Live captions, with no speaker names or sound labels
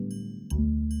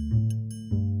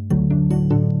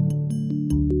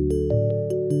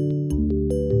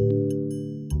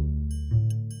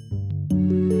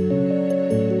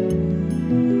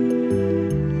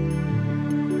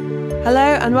Hello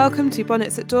and welcome to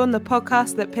Bonnets at Dawn, the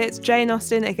podcast that pits Jane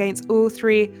Austen against all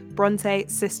three Bronte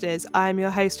sisters. I'm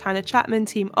your host, Hannah Chapman,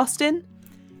 Team Austen.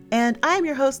 And I'm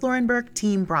your host, Lauren Burke,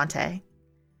 Team Bronte.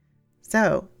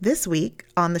 So this week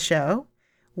on the show,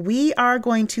 we are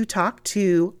going to talk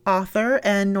to author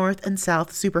and North and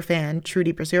South superfan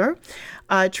Trudy Brasseur.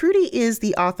 Trudy is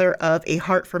the author of A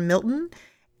Heart from Milton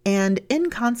and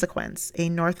In Consequence, a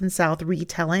North and South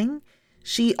retelling.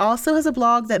 She also has a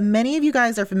blog that many of you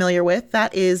guys are familiar with.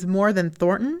 That is More Than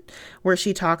Thornton, where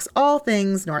she talks all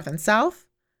things North and South.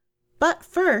 But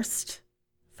first,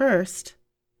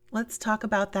 let's talk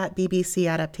about that BBC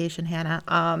adaptation, Hannah.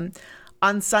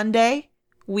 On Sunday,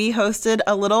 we hosted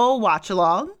a little watch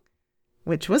along,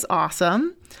 which was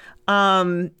awesome.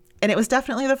 And it was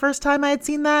definitely the first time I had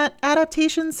seen that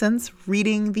adaptation since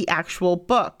reading the actual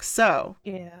book. So,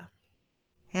 yeah,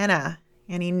 Hannah,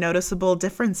 any noticeable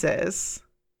differences?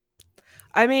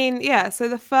 I mean, yeah, so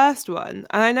the first one,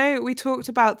 and I know we talked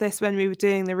about this when we were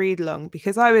doing the read along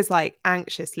because I was like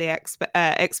anxiously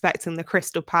expecting the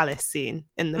Crystal Palace scene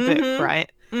in the book,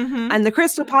 right? Mm-hmm. And the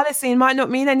Crystal Palace scene might not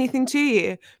mean anything to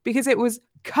you because it was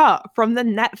cut from the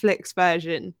Netflix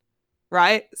version,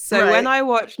 right? So when I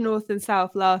watched North and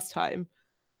South last time,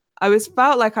 I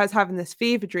felt like I was having this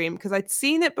fever dream because I'd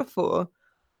seen it before.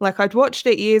 Like I'd watched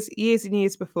it years and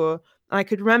years before. I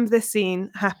could remember this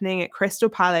scene happening at Crystal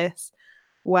Palace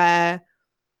where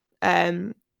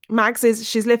Mags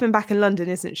she's living back in London,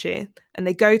 isn't she? And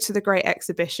they go to the Great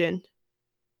Exhibition.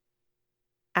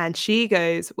 And she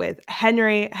goes with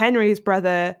Henry's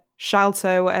brother,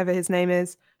 Sholto, whatever his name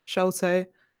is, Sholto,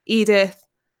 Edith.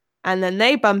 And then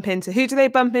they bump into, who do they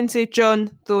bump into?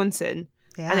 John Thornton.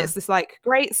 Yeah. And it's this like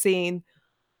great scene.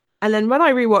 And then when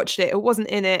I rewatched it, it wasn't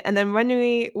in it. And then when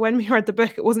we read the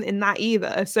book, it wasn't in that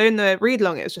either. So in the read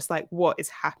along, it was just like, what is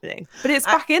happening? But it's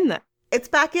back in there. It's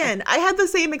back in. I had the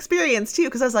same experience too,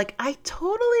 because I was like, I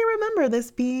totally remember this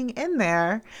being in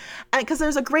there. And because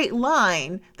there's a great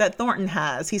line that Thornton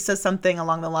has. He says something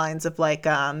along the lines of like,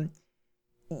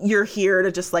 you're here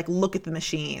to just like look at the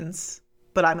machines,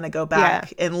 but I'm going to go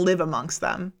back and live amongst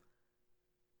them.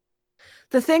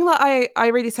 The thing that I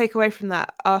really take away from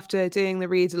that after doing the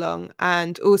read along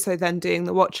and also then doing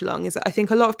the watch along is that I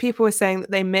think a lot of people were saying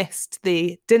that they missed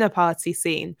the dinner party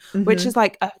scene, which is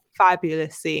like a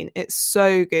fabulous scene. It's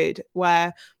so good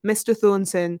where Mr.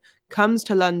 Thornton comes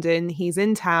to London, he's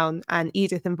in town and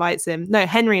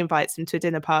Henry invites him to a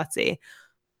dinner party.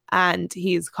 And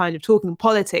he's kind of talking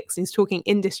politics, and he's talking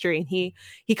industry, and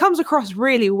he comes across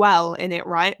really well in it,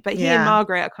 right? But he and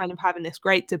Margaret are kind of having this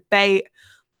great debate,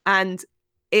 and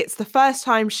it's the first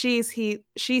time she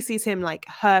sees him like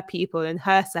her people in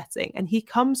her setting, and he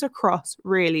comes across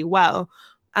really well.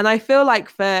 And I feel like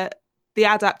for the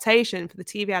adaptation, for the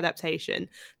TV adaptation,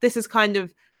 this is kind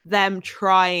of them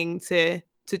trying to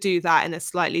do that in a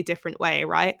slightly different way,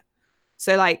 right?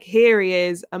 So like here he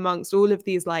is amongst all of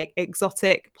these like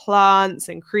exotic plants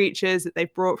and creatures that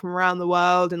they've brought from around the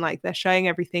world, and like they're showing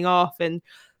everything off. And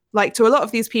like to a lot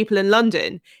of these people in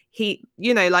London, he,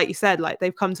 you know, like you said, like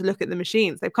they've come to look at the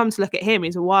machines. They've come to look at him.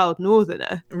 He's a wild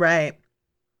northerner. Right.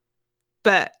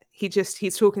 But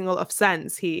he's talking a lot of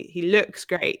sense. He looks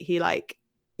great. He like,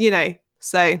 you know,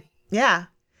 so. Yeah.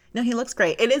 No, he looks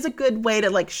great. It is a good way to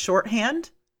like shorthand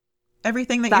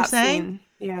everything that you're saying. Scene,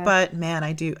 yeah. But man,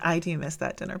 I do miss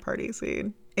that dinner party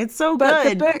scene. It's so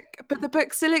good. But the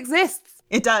book still exists.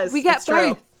 It does. We get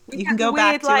both. You can go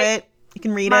back to it. You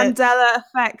can read Mandela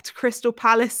effect, Crystal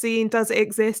Palace scene. Does it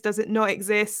exist? Does it not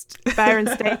exist?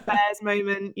 Berenstain Bears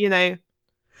moment, you know.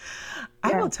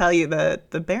 I will tell you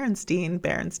that the Berenstain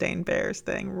Bears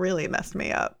thing really messed me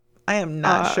up. I am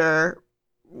not sure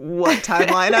what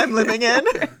timeline I'm living in.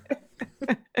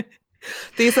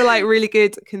 These are like really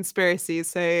good conspiracies.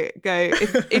 So go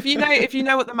if you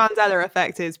know what the Mandela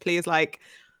effect is, please like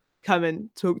come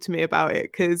and talk to me about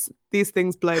it, because these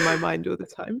things blow my mind all the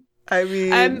time. I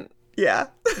mean, yeah,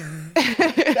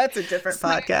 that's a different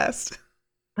podcast.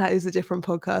 That is a different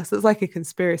podcast. It's like a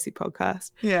conspiracy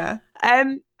podcast. Yeah.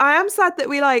 I am sad that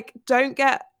we like don't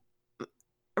get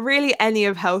really any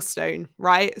of Hellstone,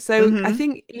 right? So I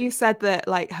think you said that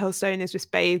like Hellstone is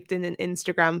just bathed in an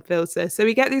Instagram filter. So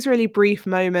we get these really brief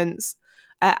moments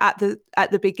at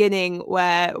the beginning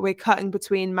where we're cutting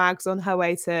between Mags on her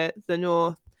way to the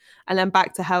north and then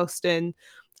back to Hellstone.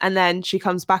 And then she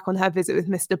comes back on her visit with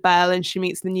Mr. Bell and she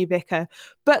meets the new vicar.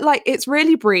 But like, it's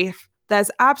really brief. There's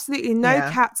absolutely no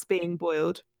cats being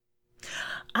boiled.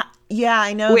 Yeah,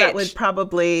 I know that would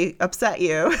probably upset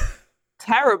you.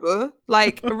 Terrible.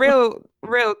 Like a real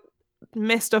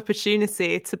missed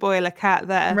opportunity to boil a cat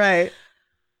there. Right.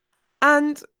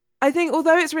 And I think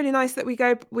although it's really nice that we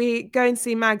go and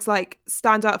see Mags like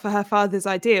stand up for her father's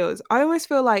ideals, I almost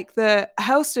feel like the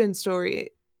Helston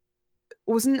story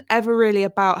wasn't ever really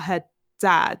about her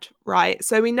dad, right?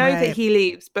 So we know that Right. he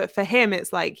leaves, but for him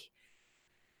it's like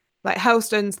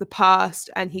Hellstone's the past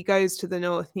and he goes to the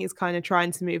north and he's kind of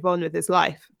trying to move on with his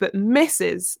life. But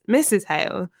Mrs.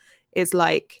 Hale is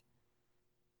like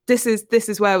this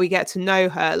is where we get to know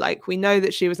her. Like we know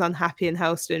that she was unhappy in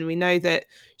Helston. We know that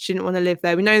she didn't want to live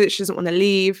there. We know that she doesn't want to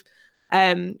leave.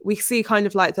 We see kind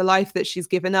of like the life that she's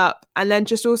given up, and then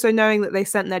just also knowing that they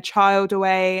sent their child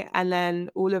away, and then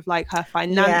all of like her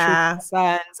financial Yeah.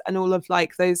 concerns, and all of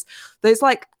like those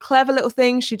like clever little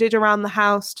things she did around the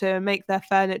house to make their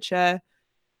furniture,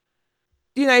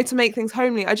 to make things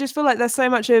homely. I just feel like there's so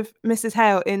much of Mrs.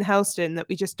 Hale in Helston that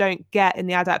we just don't get in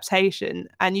the adaptation,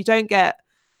 and you don't get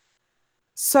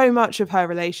so much of her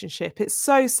relationship. It's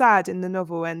so sad in the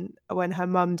novel when her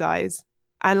mum dies,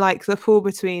 and like the pull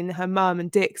between her mum and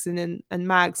Dixon and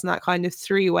Mags, and that kind of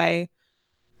three-way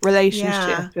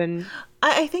relationship. Yeah. And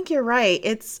I think you're right.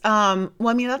 It's well,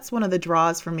 I mean, that's one of the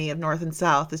draws for me of North and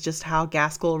South is just how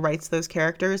Gaskell writes those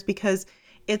characters because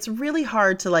it's really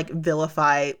hard to like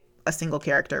vilify a single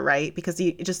character, right? Because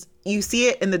you see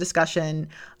it in the discussion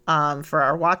for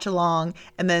our watch along,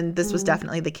 and then this was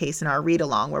definitely the case in our read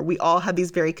along where we all had these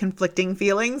very conflicting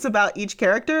feelings about each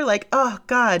character. Like, oh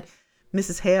God,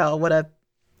 Mrs. Hale, what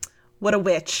a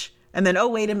witch, and then oh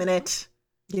wait a minute,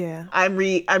 yeah, I'm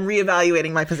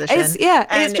reevaluating my position.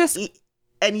 it's just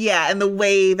and yeah, and the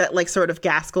way that like sort of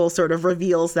Gaskell sort of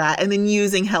reveals that, and then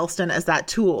using Helston as that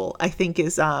tool, I think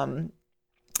is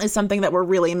something that we're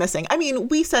really missing. I mean,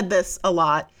 we said this a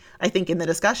lot, I think, in the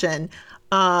discussion.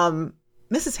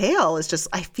 Mrs. Hale is just,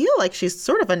 I feel like she's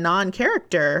sort of a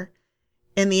non-character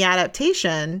in the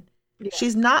adaptation. yeah.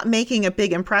 She's not making a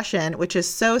big impression, which is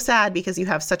so sad because you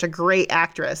have such a great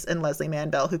actress in Leslie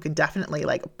Manville who can definitely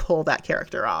like pull that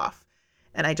character off.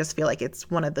 And I just feel like it's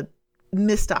one of the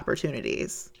missed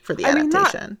opportunities for the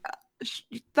adaptation.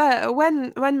 That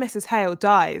when Mrs. Hale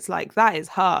dies, like that is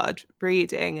hard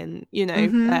reading, and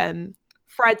Mm-hmm.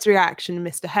 Fred's reaction,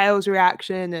 Mr. Hale's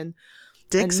reaction, and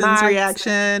Dixon's Mags,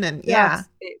 reaction, and yeah,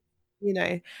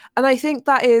 yes, and I think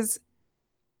that's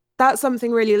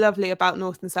something really lovely about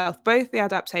North and South, both the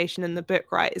adaptation and the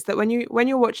book, right? Is that when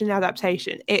you're watching the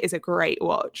adaptation, it is a great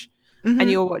watch, and mm-hmm.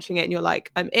 you're watching it and you're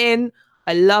like, I'm in,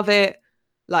 I love it,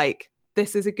 like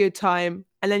this is a good time,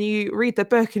 and then you read the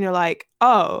book and you're like,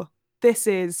 oh, this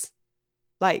is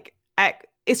like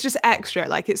it's just extra.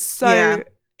 Like Yeah,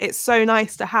 it's so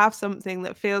nice to have something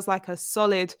that feels like a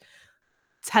solid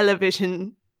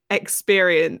television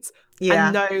experience, and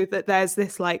yeah, know that there's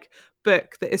this like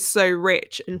book that is so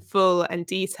rich and full and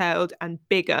detailed and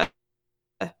bigger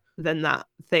than that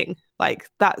thing. Like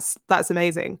that's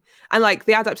amazing, and like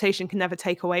the adaptation can never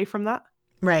take away from that.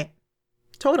 right,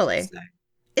 totally. So,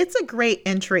 It's a great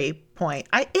entry point.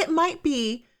 It might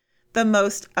be the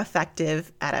most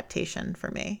effective adaptation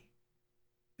for me.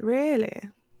 really,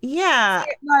 Yeah,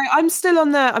 no, I'm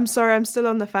sorry, I'm still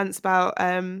on the fence about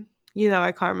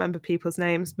I can't remember people's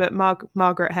names, but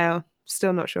Margaret Hale,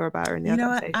 still not sure about her in the you know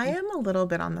what? I adaptation. am a little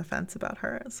bit on the fence about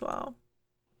her as well.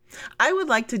 I would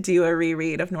like to do a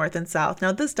reread of North and South.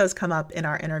 Now, this does come up in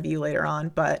our interview later on,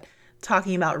 but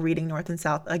talking about reading North and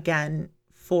South again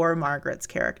for Margaret's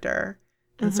character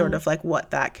and sort Hmm. of like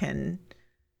what that can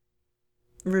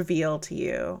reveal to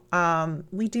you.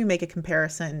 We do make a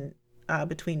comparison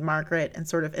between Margaret and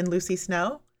sort of and Lucy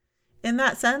Snow in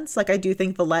that sense. Like, I do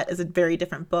think Villette is a very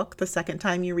different book the second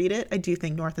time you read it. I do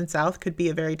think North and South could be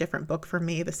a very different book for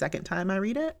me the second time I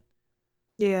read it.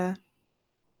 Yeah,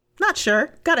 Not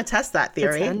sure. Got to test that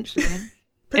theory. potentially.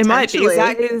 It might be Potentially.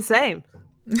 exactly the same.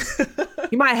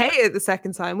 You might hate it the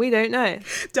second time. We don't know.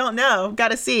 Don't know. Got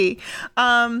to see.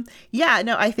 Yeah,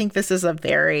 no, I think this is a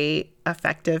very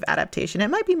effective adaptation. It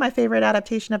might be my favorite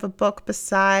adaptation of a book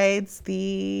besides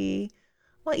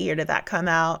what year did that come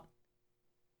out?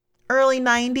 Early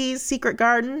 90s Secret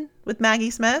Garden with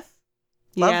Maggie Smith.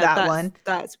 Love Yeah, that that's one.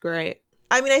 that's great.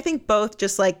 I mean, I think both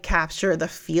just like capture the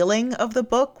feeling of the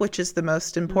book, which is the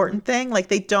most Mhm. important thing. Like,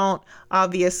 they don't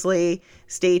obviously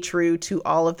stay true to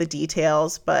all of the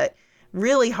details, but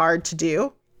really hard to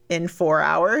do in 4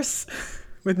 hours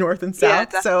with North and Yeah,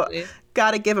 South. So, definitely.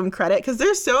 gotta give them credit because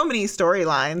there's so many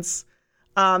storylines.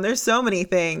 There's so many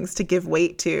things to give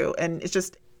weight to, and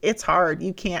it's hard.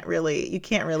 You can't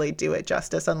really do it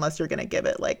justice unless you're gonna give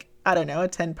it like, I don't know, a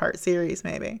 10-part series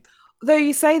maybe. Though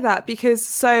you say that because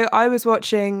so I was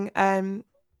watching I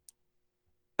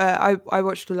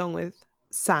watched along with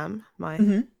Sam, my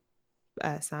Hmm.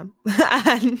 Sam,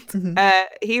 and Hmm.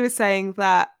 he was saying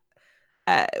that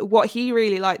what he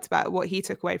really liked about it, what he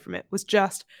took away from it, was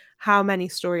just how many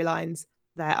storylines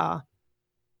there are.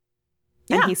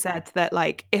 And Yeah. he said that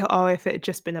like, if it had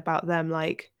just been about them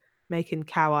like making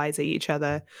cow eyes at each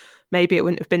other, maybe it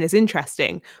wouldn't have been as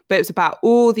interesting. But it was about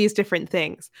all these different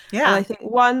things. And I Yeah. think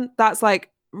one, that's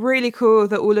like really cool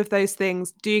that all of those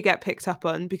things do get picked up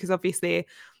on, because obviously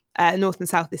North and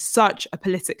South is such a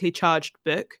politically charged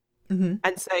book. Mm-hmm.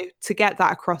 And so to get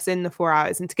that across in the 4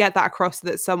 hours, and to get that across so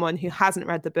that someone who hasn't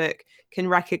read the book can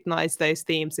recognize those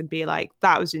themes and be like,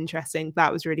 that was interesting,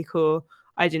 that was really cool,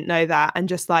 I didn't know that. And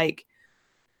just like,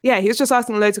 yeah, he was just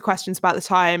asking loads of questions about the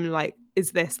time, like,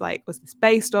 was this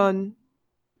based on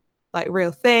like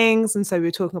real things? And so we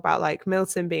were talking about like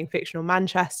Milton being fictional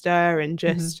Manchester, and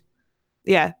Mm-hmm. just,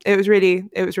 yeah, it was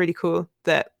really cool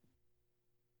that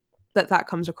that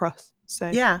comes across. So,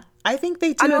 Yeah. I think they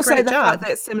and do a also great the fact job.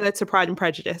 that it's similar to Pride and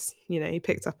Prejudice, he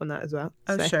picked up on that as well.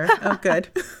 Oh, So sure. Oh, good.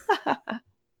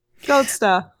 gold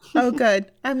star. Oh,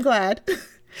 good. I'm glad.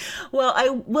 Well, I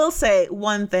will say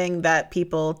one thing that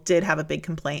people did have a big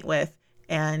complaint with,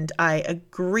 and I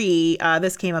agree.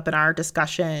 This came up in our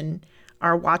discussion,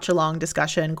 our watch along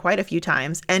discussion, quite a few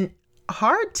times, and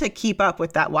hard to keep up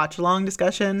with that watch along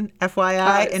discussion,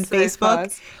 FYI, in So Facebook.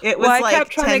 fast. It Well, was I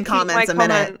kept like trying 10 to keep my comments a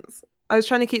minute. comments. I was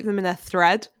trying to keep them in a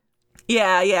thread,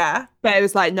 Yeah, yeah. but it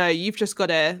was like, no, you've just got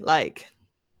to like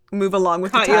Move along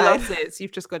with the cut your tide. losses.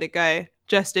 You've just got to go.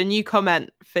 Just a new comment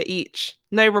for each.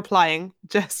 No replying.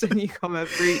 Just a new comment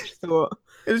for each thought.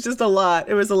 It was just a lot.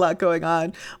 It was a lot going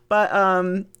on. But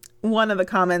one of the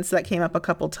comments that came up a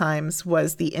couple times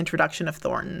was the introduction of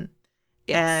Thornton.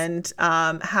 Yes.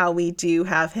 And how we do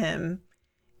have him,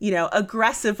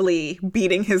 aggressively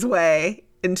beating his way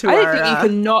into I don't our... think you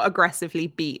can not aggressively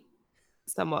beat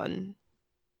someone.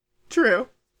 True.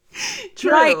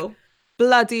 True. Like,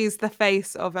 bloodies the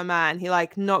face of a man. He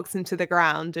like knocks him to the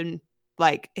ground and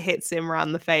like hits him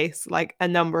around the face like a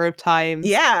number of times.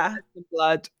 Yeah. The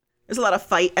blood. There's a lot of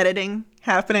fight editing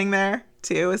happening there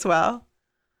too as well.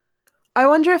 I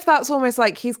wonder if that's almost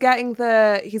like he's getting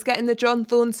the John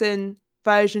Thornton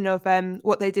version of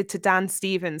what they did to Dan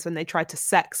Stevens when they tried to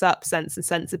sex up Sense and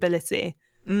Sensibility.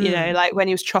 Like when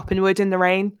he was chopping wood in the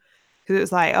rain, because it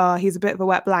was like, oh, he's a bit of a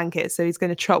wet blanket, so he's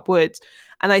going to chop wood.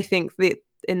 And I think that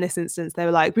in this instance, they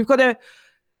were like,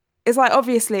 it's like,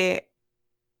 obviously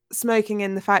smoking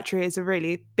in the factory is a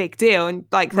really big deal, and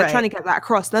like they're trying to get that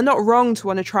across. They're not wrong to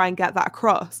want to try and get that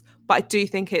across, but I do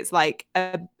think it's like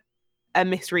a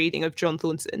misreading of John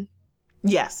Thornton.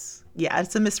 Yes. Yeah,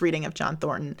 it's a misreading of John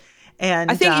Thornton.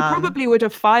 And I think he probably would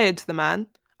have fired the man.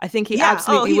 I think he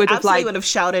absolutely would have would have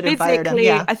shouted and fired him.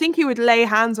 Yeah. I think he would lay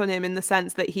hands on him in the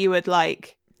sense that he would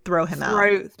like throw him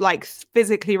out, like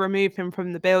physically remove him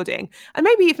from the building, and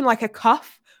maybe even like a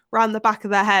cuff around the back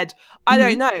of their head. I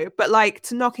don't know, but like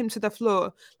to knock him to the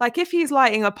floor. Like if he's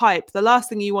lighting a pipe, the last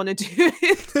thing you want to do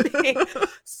is be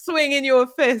swinging your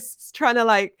fists trying to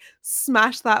like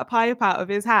smash that pipe out of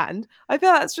his hand. I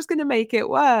feel that's just going to make it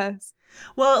worse.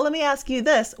 Well, let me ask you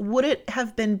this. Would it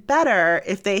have been better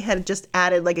if they had just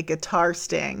added like a guitar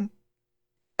sting?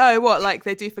 Oh, what, like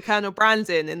they do for Colonel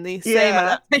Brandon in the same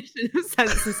adaptation of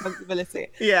Sense and Sensibility?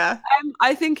 Yeah.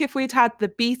 I think if we'd had the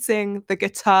beating, the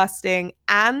guitar sting,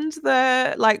 and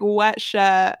the like wet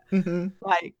shirt,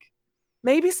 like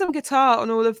maybe some guitar on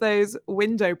all of those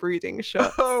window brooding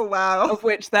shots. Oh, wow. Of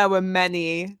which there were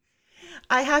many.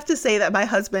 I have to say that my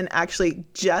husband actually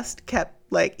just kept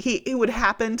like he would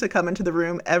happen to come into the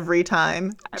room every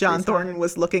time John Thornton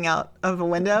was looking out of a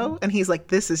window, and he's like,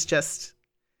 this is just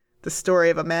the story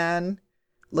of a man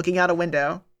looking out a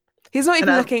window. He's not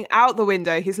even looking out the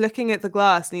window. He's looking at the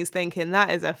glass and he's thinking, that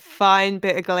is a fine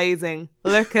bit of glazing.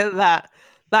 Look at that.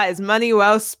 That is money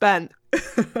well spent.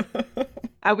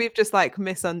 And we've just like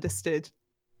misunderstood.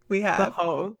 We have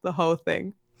the whole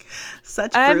thing.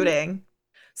 Such brooding.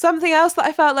 Something else that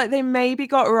I felt like they maybe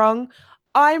got wrong.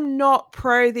 I'm not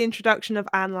pro the introduction of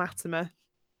Anne Latimer.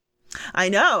 I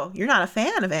know. You're not a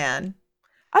fan of Anne.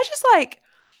 I just like...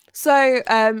 So,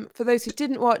 for those who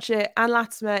didn't watch it, Anne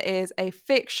Latimer is a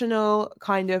fictional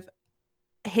kind of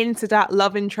hinted at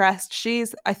love interest.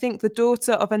 She's, I think, the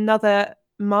daughter of another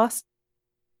master,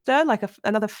 like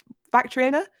another factory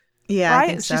owner. Yeah, right? I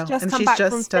think so. She's just come back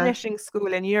from finishing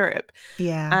school in Europe.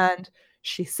 Yeah. And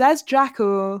she says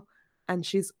Jackal, and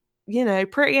she's,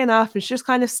 pretty enough, and she just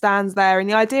kind of stands there. And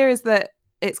the idea is that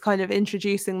it's kind of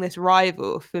introducing this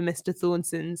rival for Mr.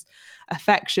 Thornton's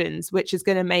affections, which is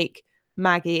going to make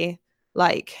Maggie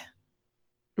like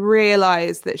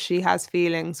realize that she has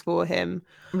feelings for him.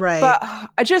 But Right.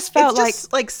 I just It's felt like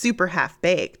just like super half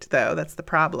baked, though. That's the I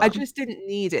problem. just didn't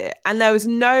need it. And there was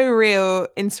no real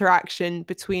interaction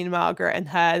between Margaret and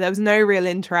her. There was no real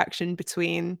interaction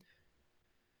between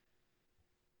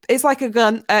it's like a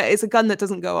gun, it's a gun that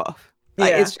doesn't go off.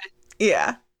 Like Yeah. it's just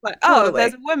Yeah. like, oh,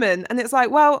 there's Totally. a woman. And it's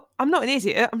like, well, I'm not an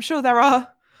idiot. I'm sure there are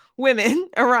women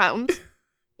around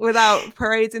without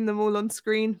parading them all on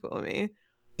screen for me.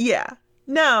 Yeah.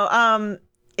 No,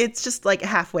 it's just like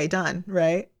halfway done,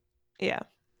 right? Yeah.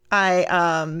 I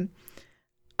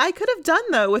I could have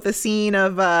done though with a scene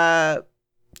of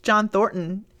John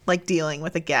Thornton like dealing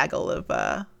with a gaggle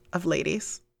of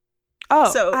ladies.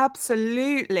 Oh, So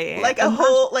absolutely. like a And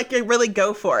whole like you really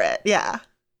go for it. Yeah.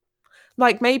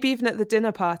 like maybe even at the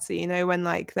dinner party, when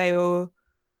like they all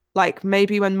like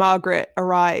maybe when Margaret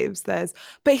arrives,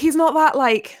 but he's not that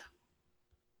like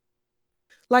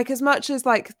as much as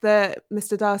like the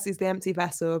Mr. Darcy's the empty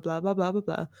vessel, blah blah blah blah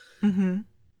blah. Mm-hmm.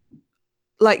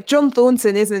 Like John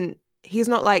Thornton isn't he's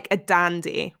not like a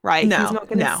dandy, right? He's No, not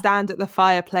going to no, stand at the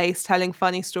fireplace telling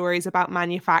funny stories about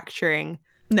manufacturing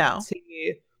no.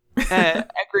 to a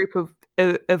group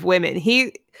of women.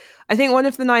 I think one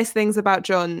of the nice things about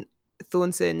John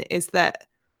Thornton is that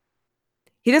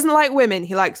he doesn't like women,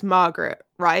 he likes Margaret,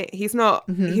 right?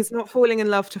 Mm-hmm. He's not falling in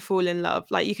love to fall in love.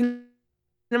 Like you can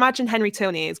imagine Henry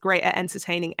Tilney is great at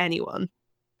entertaining anyone.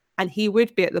 And he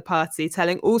would be at the party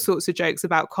telling all sorts of jokes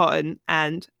about cotton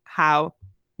and how,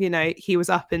 he was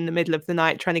up in the middle of the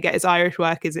night trying to get his Irish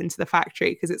workers into the factory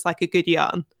because it's like a good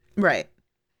yarn. Right.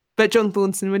 But John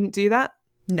Thornton wouldn't do that.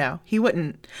 No, he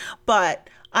wouldn't. But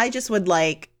I just would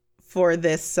like for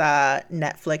this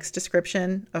Netflix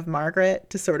description of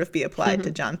Margaret to sort of be applied to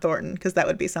John Thornton because that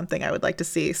would be something I would like to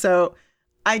see. So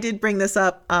I did bring this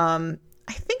up. I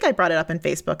think I brought it up in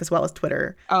Facebook as well as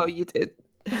Twitter. Oh, you did.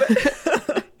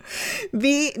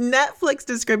 The Netflix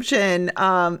description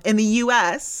in the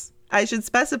US, I should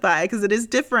specify because it is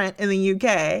different in the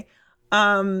UK,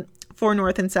 for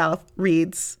North and South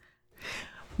reads,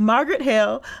 Margaret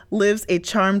Hale lives a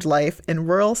charmed life in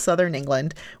rural southern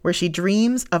England where she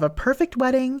dreams of a perfect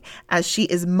wedding as she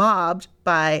is mobbed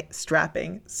by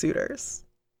strapping suitors.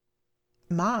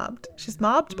 Mobbed. She's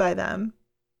mobbed by them.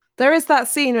 There is that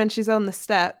scene when she's on the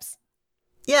steps.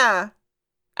 Yeah.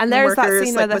 And The there is that workers,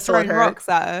 scene like, where they're whistle at throwing her. rocks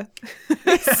at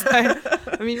her. So,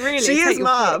 I mean, really, she take is your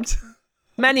mobbed. pick.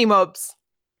 Many mobs.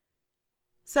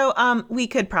 So we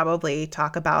could probably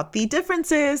talk about the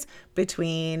differences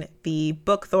between the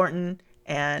book Thornton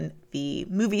and the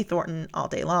movie Thornton all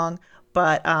day long.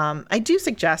 But I do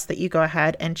suggest that you go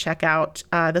ahead and check out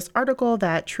this article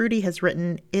that Trudy has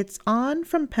written. It's on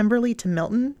from Pemberley to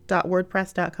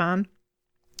Milton.wordpress.com.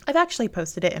 I've actually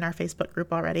posted it in our Facebook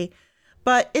group already.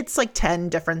 But it's like 10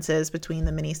 differences between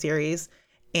the miniseries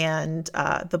and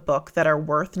the book that are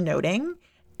worth noting.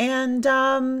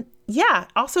 And yeah,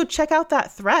 also check out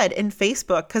that thread in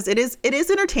Facebook because it is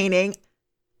entertaining.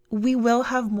 We will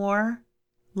have more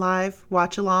live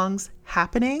watch-alongs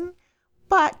happening,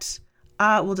 but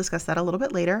we'll discuss that a little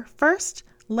bit later. First,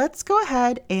 let's go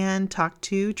ahead and talk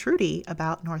to Trudy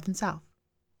about North and South.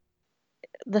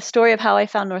 The story of how I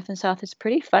found North and South is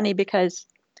pretty funny because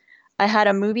I had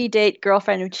a movie date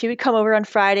girlfriend and she would come over on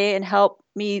Friday and help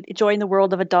me join the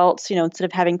world of adults, instead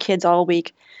of having kids all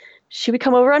week. She would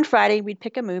come over on Friday, we'd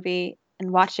pick a movie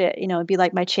and watch it, it'd be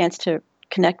like my chance to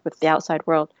connect with the outside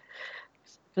world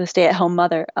for the stay-at-home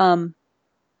mother. And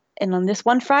on this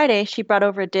one Friday, she brought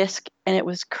over a disc and it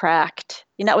was cracked.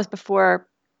 That was before,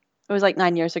 it was like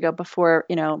 9 years ago, before,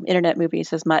 internet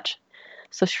movies as much.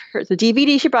 So the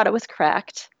DVD she brought, it was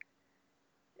cracked.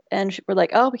 And we're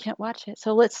like, oh, we can't watch it.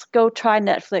 So let's go try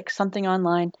Netflix, something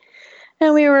online.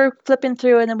 And we were flipping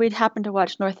through and then we'd happen to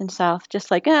watch North and South.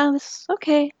 Just like, this is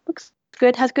okay. Looks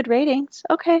good. Has good ratings.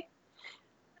 Okay.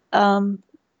 And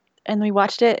we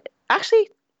watched it. Actually,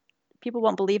 people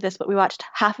won't believe this, but we watched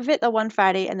half of it the one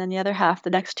Friday and then the other half the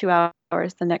next 2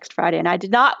 hours the next Friday. And I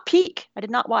did not peek. I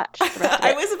did not watch the rest of it.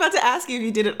 I was about to ask you if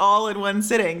you did it all in one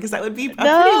sitting because that would be a pretty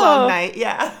long night.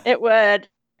 Yeah. It would.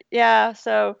 Yeah.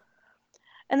 So,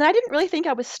 and I didn't really think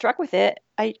I was struck with it.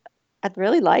 I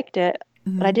really liked it,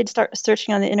 but I did start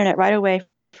searching on the internet right away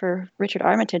for Richard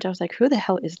Armitage. I was like, who the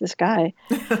hell is this guy?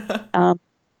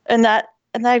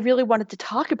 And I really wanted to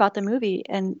talk about the movie,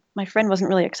 and my friend wasn't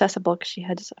really accessible because she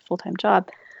had a full-time job.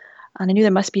 And I knew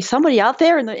there must be somebody out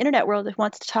there in the internet world that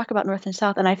wants to talk about North and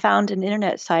South. And I found an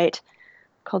internet site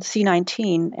called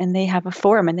C19, and they have a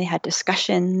forum, and they had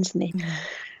discussions, and they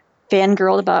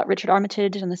fangirled about Richard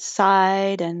Armitage on the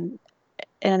side, and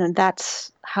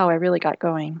that's how I really got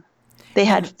going. They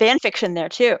had fan fiction there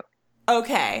too.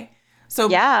 Okay. So,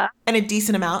 Yeah. and a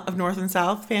decent amount of North and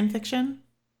South fan fiction?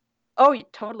 Oh,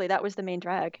 totally. That was the main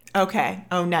drag. Okay.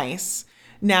 Oh, nice.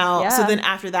 Now, so Yeah. then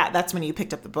after that, that's when you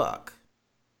picked up the book.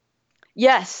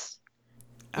 Yes.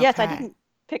 Yes, I Okay. didn't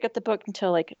pick up the book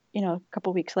until like, a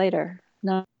couple weeks later.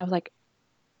 No, I was like,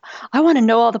 I want to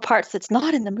know all the parts that's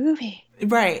not in the movie.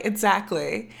 Right,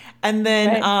 exactly. And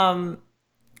then Right.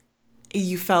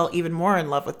 you fell even more in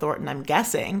love with Thornton, I'm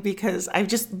guessing, because I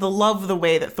just the love the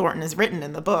way that Thornton is written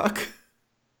in the book.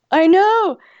 I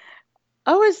know.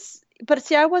 But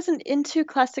see, I wasn't into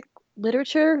classic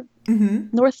literature. Hmm.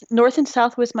 North and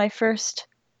South was my first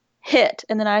hit,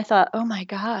 and then I thought, oh my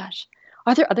gosh,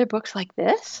 are there other books like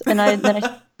this? And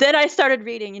then I started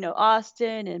reading,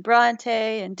 Austen and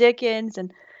Bronte and Dickens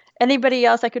and anybody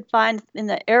else I could find in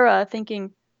the era,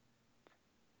 thinking,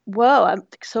 whoa,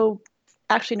 so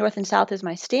actually North and South is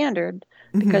my standard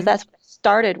because Hmm. that's what I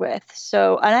started with.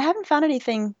 So, and I haven't found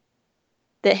anything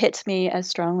that hits me as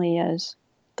strongly as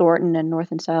Thornton and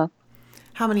North and South.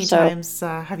 How many So times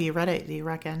have you read it, do you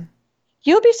reckon?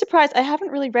 you'll be surprised. I haven't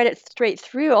really read it straight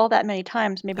through all that many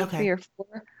times, maybe three Okay. or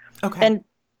four. Okay. And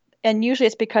and usually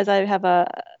it's because I have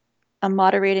I'm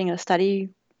moderating a study,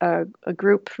 a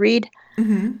group read.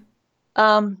 Hmm.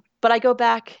 But I go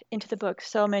back into the book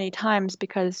so many times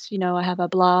because, I have a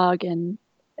blog and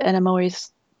I'm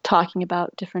always talking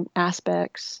about different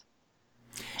aspects.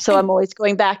 So I'm And always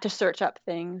going back to search up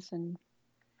things, and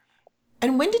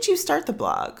and when did you start the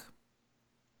blog?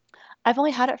 I've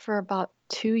only had it for about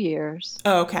 2 years.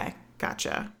 Oh, okay.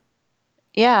 Gotcha.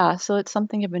 Yeah, so it's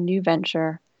something of a new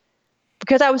venture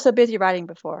because I was so busy writing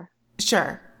before.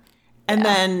 Sure. And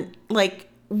Yeah. then like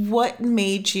what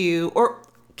made you or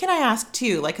can I ask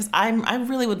too, like cuz I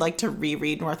really would like to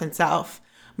reread North and South.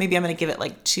 Maybe I'm going to give it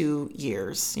like 2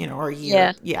 years, or a year.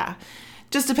 Yeah. Yeah.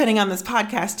 Just depending on this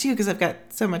podcast too because I've got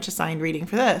so much assigned reading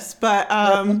for this. But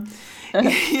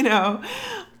you know,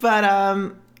 but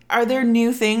are there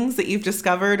new things that you've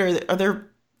discovered or are there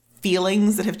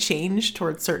feelings that have changed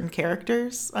towards certain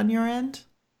characters on your end?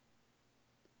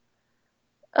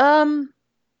 Um,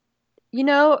 you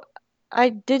know, I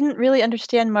didn't really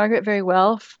understand Margaret very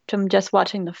well from just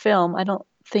watching the film. I don't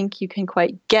think you can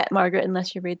quite get Margaret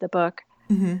unless you read the book.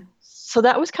 Mhm. So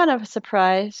that was kind of a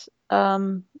surprise,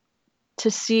 to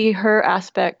see her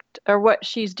aspect or what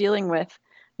she's dealing with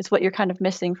is what you're kind of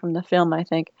missing from the film, I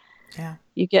think. Yeah.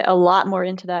 You get a lot more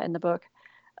into that in the book.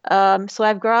 So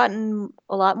I've gotten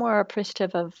a lot more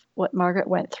appreciative of what Margaret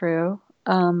went through.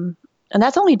 And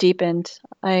that's only deepened.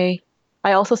 I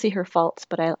also see her faults,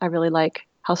 but I really like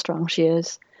how strong she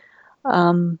is.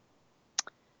 Um,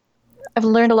 I've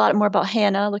learned a lot more about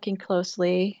Hannah looking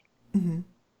closely. Mhm.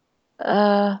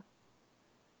 Uh,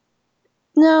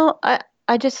 no,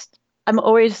 I'm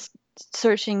always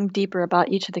searching deeper about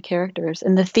each of the characters,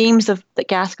 and the themes of that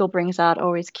Gaskell brings out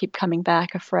always keep coming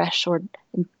back afresh, or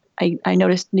I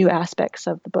noticed new aspects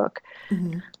of the book.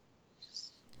 Mhm.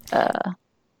 Uh,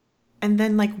 And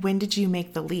then, like, when did you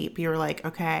make the leap? You were like,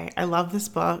 okay, I love this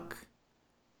book.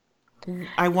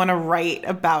 I want to write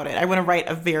about it. I want to write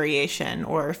a variation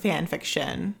or fan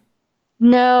fiction.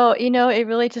 no, it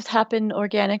really just happened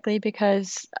organically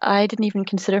because I didn't even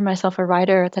consider myself a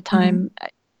writer at the Hmm. time.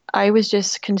 I was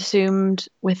just consumed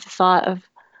with the thought of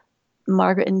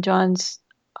Margaret and John's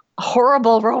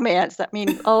horrible romance. I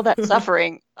mean, all that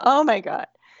suffering. Oh my God.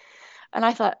 And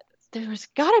I thought, there's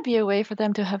got to be a way for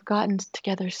them to have gotten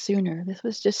together sooner. This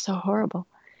was just so horrible.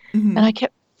 And I Hmm.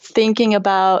 kept thinking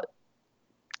about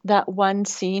that one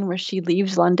scene where she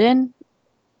leaves London,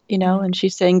 Hmm. and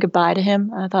she's saying goodbye to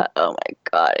him. And I thought, oh my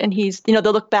God. And he's, the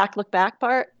look back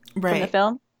part from the Right.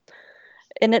 film.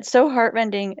 And it's so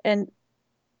heartrending. And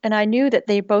I knew that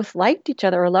they both liked each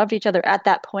other or loved each other at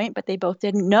that point, but they both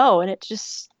didn't know. And it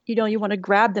just, you want to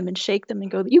grab them and shake them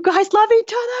and go, you guys love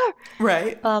each other.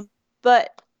 Right.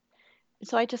 But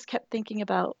so I just kept thinking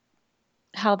about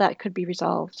how that could be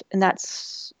resolved, and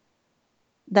that's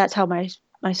how my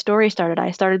story started.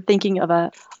 I started thinking of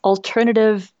a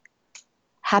alternative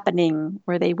happening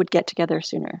where they would get together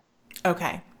sooner,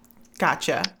 Okay.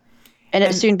 Gotcha. and it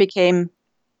And soon became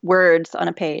words on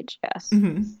a page. Yes,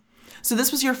 mhm. So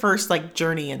this was your first like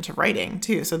journey into writing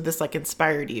too. So this like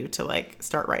inspired you to like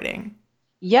start writing.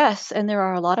 yes, and there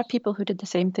are a lot of people who did the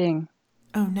same thing.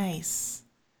 Oh, nice.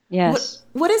 What Yes,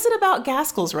 what is it about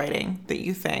Gaskell's writing that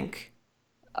you think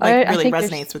like I really think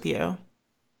there's resonates with you?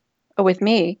 with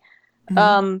me. Hmm.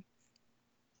 Um,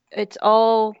 it's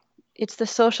all it's the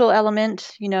social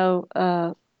element,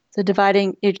 the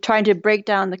dividing. You're trying to break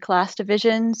down the class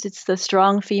divisions. It's the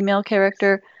strong female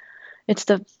character. It's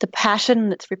the passion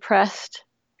that's repressed,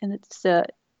 and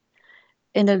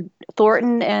in a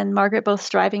Thornton and Margaret both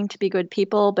striving to be good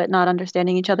people, but not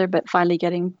understanding each other, but finally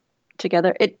getting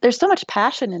together. There's so much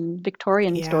passion in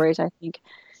Victorian Yeah. stories, I think,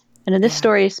 and in this Yeah.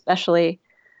 story especially.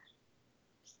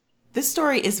 This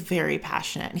story is very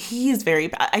passionate. He is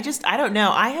very. I don't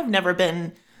know. I have never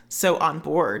been so on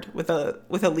board with a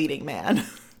leading man,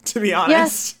 to be honest.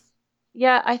 Yes,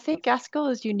 yeah, I think Gaskell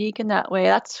is unique in that way.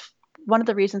 That's one of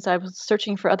the reasons I was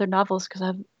searching for other novels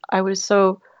because I was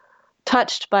so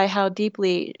touched by how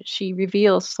deeply she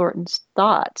reveals Thornton's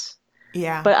thoughts.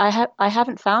 Yeah. But I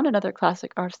haven't found another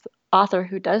classic author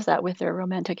who does that with their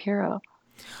romantic hero.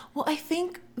 Well, I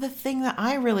think the thing that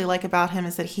I really like about him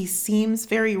is that he seems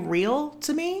very real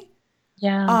to me.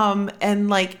 Yeah. And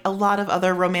like a lot of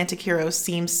other romantic heroes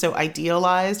seem so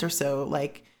idealized or so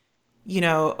like,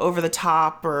 over the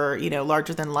top or,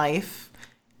 larger than life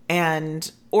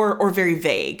and or very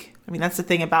vague. I mean, that's the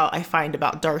thing I find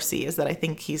about Darcy is that I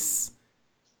think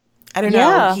I don't know,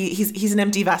 Yeah. he's an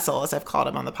empty vessel, as I've called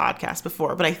him on the podcast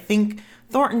before, but I think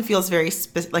Thornton feels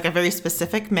like a very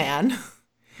specific man,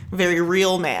 very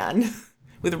real man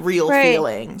with real Right.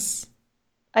 feelings.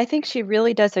 I think she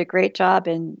really does a great job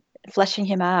in fleshing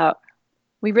him out.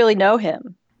 We really know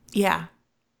him. Yeah.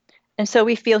 And so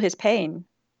we feel his pain.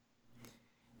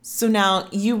 So now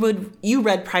you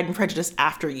read Pride and Prejudice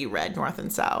after you read North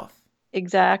and South.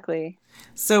 Exactly.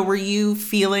 So were you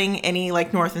feeling any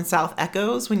like North and South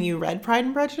echoes when you read Pride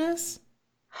and Prejudice?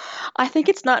 I think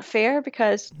it's not fair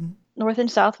because North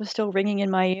and South was still ringing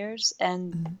in my ears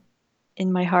and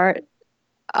in my heart.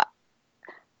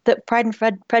 The Pride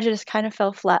and Prejudice kind of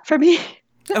fell flat for me.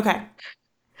 Okay.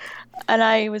 And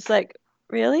I was like,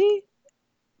 really?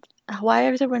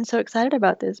 Why is everyone so excited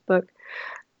about this book?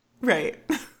 Right.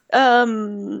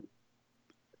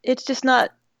 It's just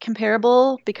not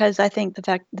comparable because I think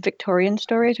the Victorian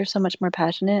stories are so much more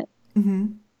passionate. Mm-hmm.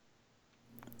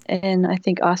 And I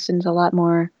think Austen's a lot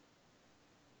more.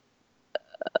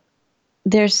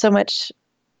 There's a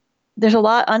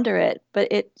lot under it, but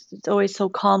it's always so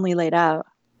calmly laid out.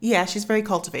 Yeah, she's very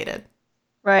cultivated.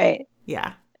 Right.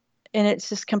 Yeah. And it's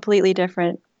just completely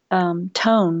different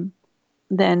tone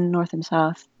than North and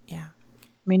South. Yeah.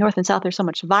 I mean, North and South, there's so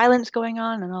much violence going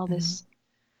on and all this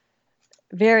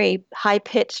very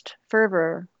high-pitched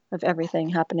fervor of everything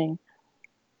happening.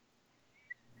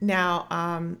 Now,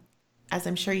 as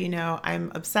I'm sure you know,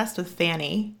 I'm obsessed with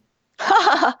Fanny.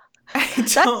 I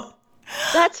don't.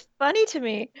 That's funny to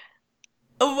me.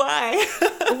 Why?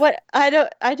 What I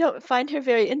don't find her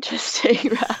very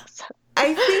interesting, Ross.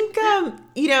 I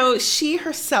think, she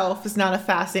herself is not a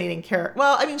fascinating character.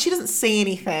 Well, I mean, she doesn't say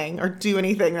anything or do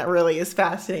anything that really is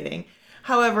fascinating.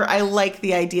 However, I like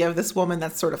the idea of this woman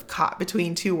that's sort of caught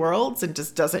between two worlds and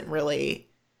just doesn't really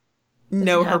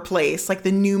know her place, like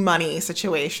the new money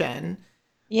situation.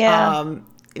 Yeah.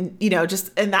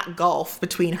 Just in that gulf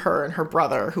between her and her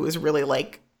brother, who is really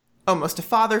like almost a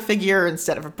father figure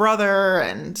instead of a brother.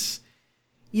 And,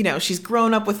 she's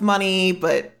grown up with money,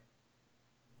 but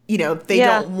they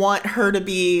don't want her to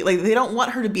be like, they don't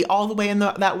want her to be all the way in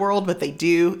that world, but they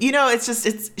do.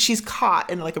 She's caught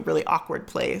in like a really awkward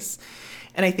place.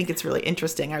 And I think it's really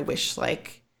interesting. I wish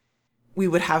like we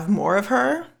would have more of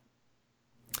her.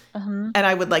 And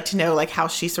I would like to know like how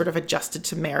she sort of adjusted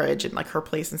to marriage and like her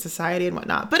place in society and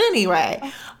whatnot. But anyway,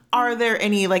 are there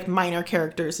any like minor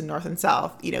characters in North and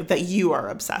South, that you are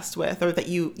obsessed with or that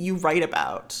you write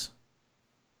about?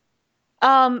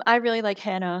 I really like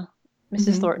Hannah,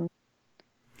 Mrs. Thornton.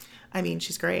 I mean,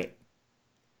 she's great.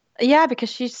 Yeah, because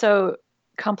she's so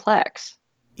complex.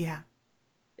 Yeah.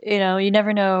 You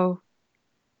never know.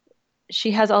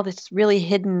 She has all this really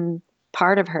hidden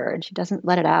part of her and she doesn't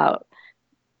let it out.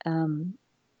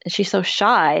 She's so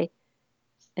shy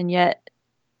and yet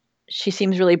she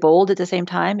seems really bold at the same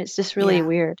time. It's just really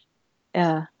weird.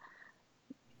 Yeah.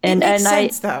 And it makes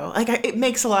sense though. Like it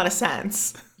makes a lot of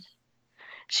sense.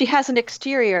 She has an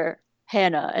exterior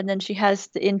Hannah and then she has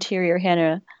the interior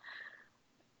Hannah.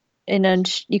 And then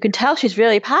you can tell she's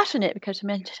really passionate because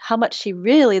how much she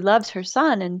really loves her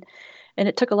son. And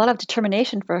it took a lot of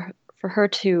determination for her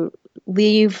to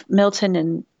leave Milton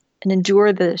and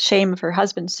endure the shame of her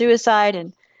husband's suicide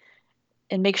and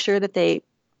make sure that they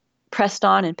pressed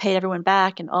on and paid everyone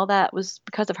back. And all that was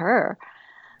because of her.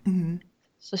 Mm-hmm.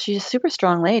 So she's a super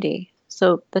strong lady.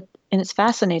 And it's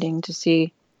fascinating to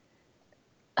see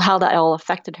how that all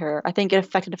affected her. I think it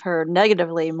affected her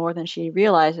negatively more than she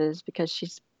realizes because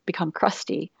she's become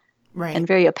crusty, right, and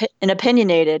very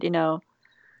opinionated,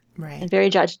 right, and very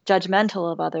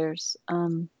judgmental of others.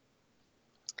 Of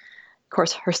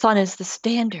course, her son is the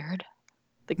standard,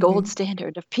 the gold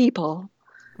standard of people,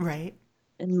 right.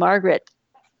 And Margaret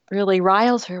really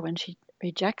riles her when she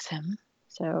rejects him.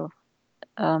 So,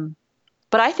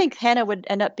 but I think Hannah would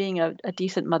end up being a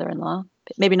decent mother-in-law.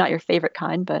 Maybe not your favorite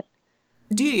kind, but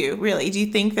Do you really? Do you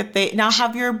think that they now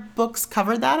have your books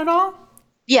covered that at all?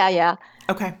 yeah,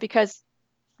 Okay. because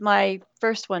my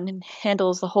first one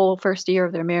handles the whole first year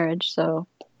of their marriage, so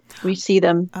we see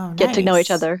them Oh, get to know each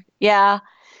nice. other. Yeah,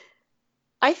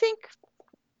 I think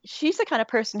she's the kind of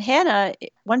person, Hannah,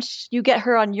 once you get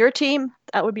her on your team,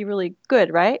 that would be really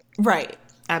good, right? Right.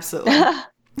 Absolutely.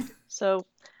 So,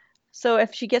 so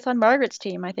if she gets on Margaret's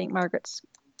team, I think Margaret's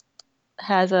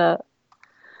has a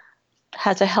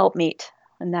helpmeet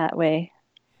in that way.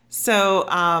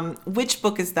 So, which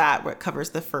book is that where it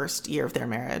covers the first year of their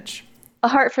marriage? A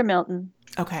Heart for Milton,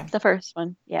 Okay. the first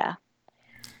one. Yeah.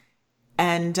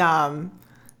 And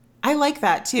I like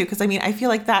that too, because I mean, I feel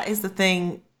like that is the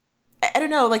thing. I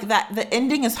don't know, like that the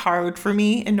ending is hard for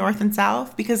me in North and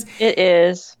South because It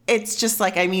is. it's just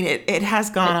like, I mean, it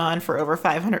has gone on for over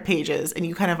 500 pages and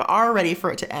you kind of are ready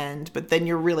for it to end, but then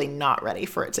you're really not ready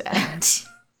for it to end.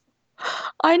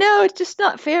 I know it's just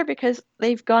not fair because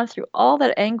they've gone through all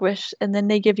that anguish and then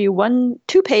they give you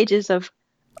 2 pages of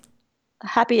a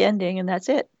happy ending and that's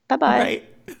it. Bye bye.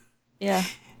 Right. Yeah.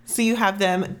 So you have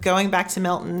them going back to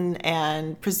Milton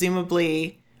and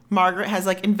presumably Margaret has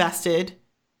like invested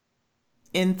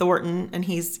in Thornton and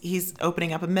he's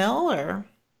opening up a mill or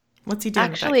what's he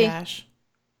doing with that Actually, cash?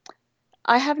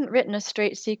 I haven't written a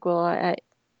straight sequel.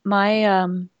 My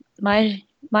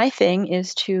my thing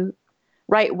is to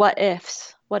write what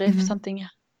ifs. What if Hmm. something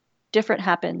different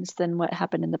happens than what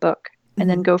happened in the book, and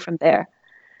then Hmm. go from there.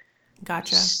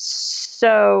 Gotcha.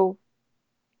 So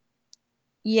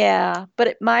yeah,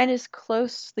 but mine is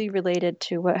closely related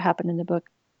to what happened in the book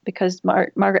because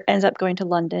Margaret ends up going to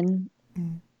London,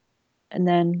 Mm. and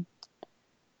then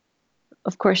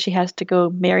of course she has to go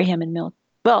marry him in Mill.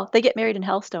 Well, they get married in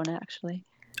Hellstone actually.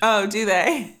 Oh, do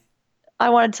they? I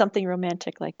wanted something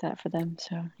romantic like that for them,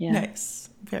 so yeah. Nice.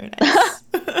 Very nice.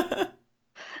 And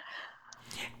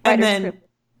Writer's then privilege.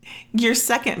 your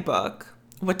second book,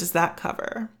 what does that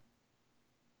cover?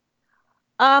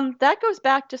 That goes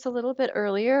back just a little bit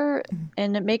earlier,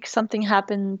 and it makes something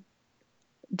happen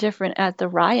different at the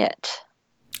riot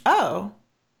Oh.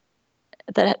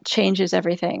 that changes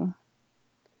everything.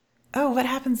 Oh, what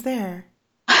happens there?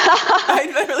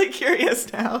 I'm really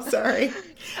curious now. Sorry.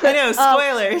 I know,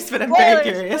 spoilers, but I'm very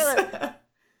Spoilers, curious.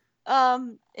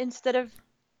 spoilers. Instead of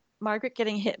Margaret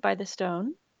getting hit by the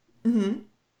stone, Hmm.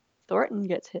 Thornton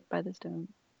gets hit by the stone,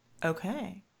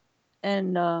 Okay.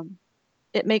 and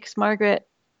it makes Margaret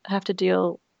have to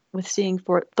deal with seeing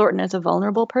Thornton as a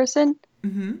vulnerable person.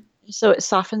 Hmm. So it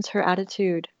softens her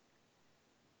attitude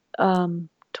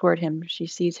toward him. She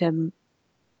sees him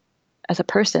as a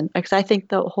person, because I think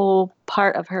the whole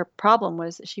part of her problem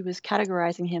was that she was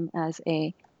categorizing him as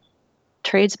a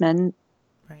tradesman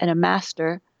Right. and a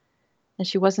master, and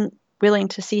she wasn't willing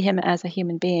to see him as a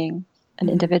human being, an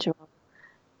Hmm. individual.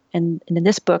 And in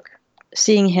this book,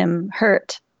 seeing him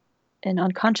hurt and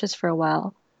unconscious for a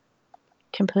while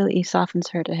completely softens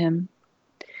her to him.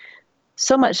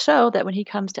 So much so that when he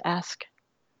comes to ask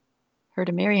her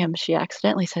to marry him, she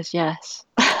accidentally says yes.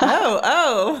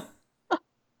 Oh.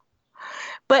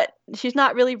 But she's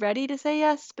not really ready to say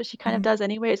yes, but she kind of Hmm. does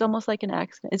anyway. It's almost like an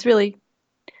accident. It's really,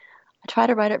 I try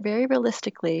to write it very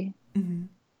realistically Hmm.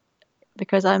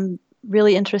 because I'm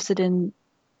really interested in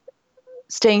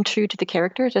staying true to the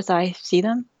characters as I see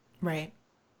them. Right.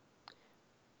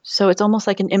 So it's almost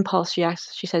like an impulse.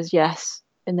 She says yes,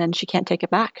 and then she can't take it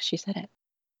back. She said it.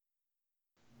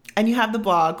 And you have the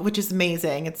blog, which is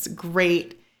amazing. It's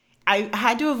great. I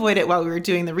had to avoid it while we were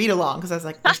doing the read along because I was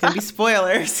like, there's going to be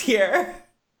spoilers here.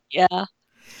 Yeah.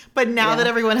 But now that Yeah.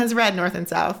 everyone has read North and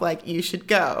South, like you should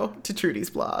go to Trudy's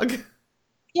blog.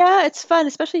 Yeah, it's fun,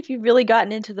 especially if you've really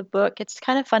gotten into the book. It's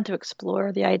kind of fun to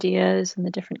explore the ideas and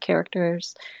the different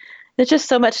characters. There's just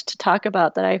so much to talk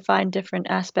about that I find different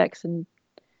aspects and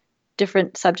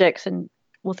different subjects, and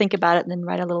we'll think about it and then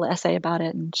write a little essay about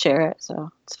it and share it.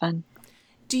 So it's fun.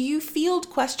 Do you field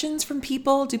questions from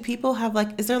people? Do people have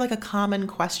like, is there like a common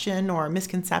question or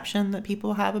misconception that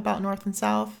people have about North and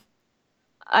South?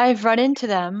 I've run into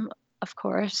them, of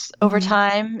course, over Hmm.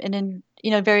 time and in,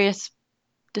 various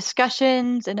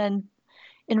discussions and then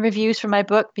in reviews for my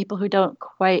book, people who don't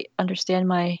quite understand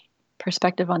my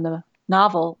perspective on the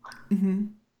novel Hmm.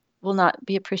 will not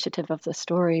be appreciative of the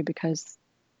story because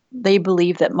they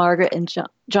believe that Margaret and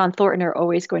John Thornton are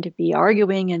always going to be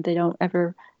arguing and they don't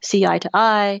ever see eye to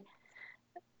eye.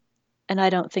 And I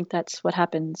don't think that's what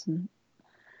happens. And,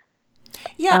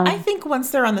 Yeah, I um, think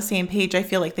once they're on the same page, I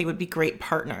feel like they would be great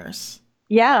partners.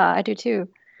 yeah, I do too.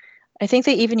 I think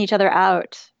they even each other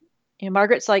out.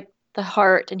 Margaret's like the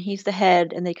heart and he's the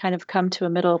head, and they kind of come to a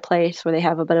middle place where they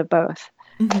have a bit of both.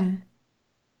 Mm-hmm.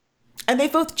 And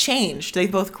they've both changed.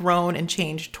 They've both grown and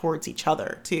changed towards each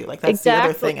other too. Like that's the other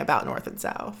Exactly. thing about North and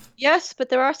South. Yes, but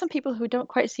there are some people who don't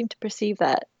quite seem to perceive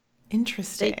that. They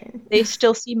Interesting. they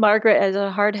still see Margaret as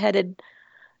a hard-headed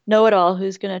know-it-all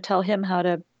who's going to tell him how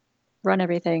to run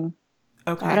everything.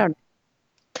 I Okay. don't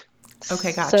know.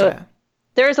 Okay, So gotcha.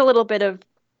 there is a little bit of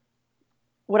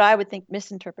what I would think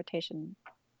misinterpretation.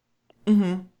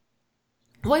 Mm-hmm.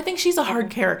 Well, I think she's a hard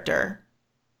character.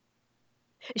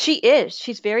 She is.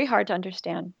 She's very hard to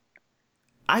understand.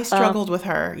 I Um, struggled with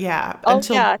her, yeah, oh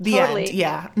until yeah, the end. totally.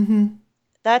 Yeah. Mm-hmm.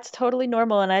 That's totally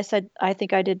normal. And I said, I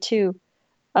think I did too.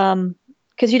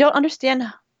 Because you don't understand.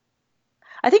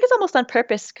 I think it's almost on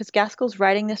purpose because Gaskell's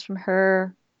writing this from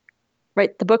her,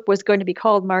 right? The book was going to be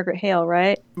called Margaret Hale,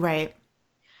 right? Right.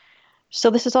 So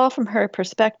this is all from her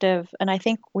perspective, and I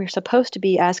think we're supposed to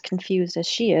be as confused as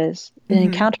she is in Mm-hmm.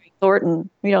 encountering Thornton.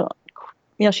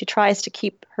 She tries to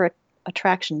keep her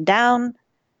attraction down.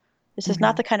 This is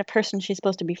not Mm-hmm. the kind of person she's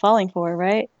supposed to be falling for,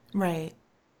 right? Right.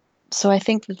 So I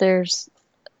think that there's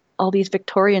all these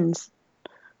Victorian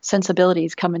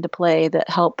sensibilities come into play that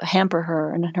help hamper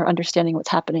her and her understanding what's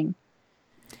happening.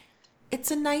 It's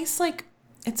a nice like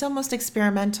it's almost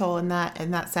experimental in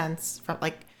that sense from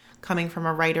like coming from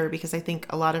a writer because I think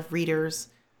a lot of readers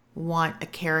want a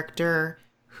character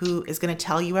who is going to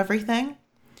tell you everything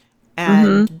Hmm.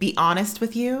 and be honest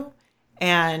with you.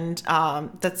 And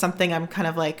that's something I'm kind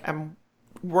of like I'm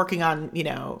working on,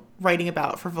 writing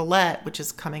about for Villette, which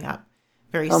is coming up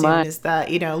very Oh soon. my, Is that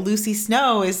Lucy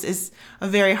Snow is a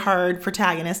very hard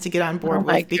protagonist to get on oh board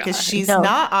my with because God, I she's know,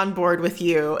 not on board with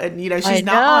you, and I she's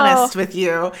not know. honest with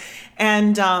you.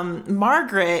 And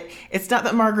Margaret, it's not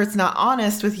that Margaret's not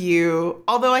honest with you,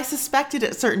 although I suspected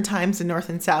at certain times in North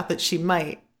and South that she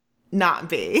might not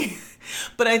be.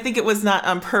 But I think it was not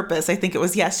on purpose. I think it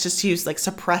was, yes, just she was like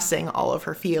suppressing all of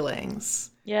her feelings.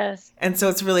 Yes, And so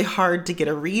it's really hard to get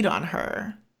a read on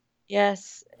her.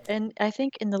 yes, and I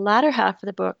think in the latter half of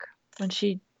the book, when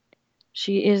she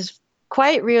is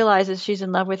quite realizes she's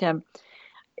in love with him,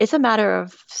 it's a matter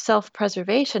of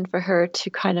self-preservation for her to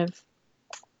kind of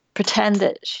pretend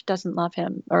that she doesn't love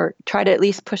him or try to at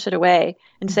least push it away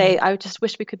and Hmm. say, I just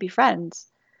wish we could be friends.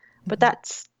 But Hmm.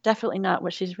 that's definitely not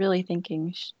what she's really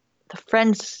thinking. The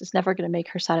friends is never going to make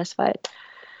her satisfied.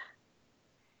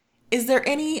 Is there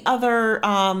any other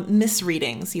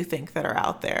misreadings you think that are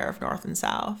out there of North and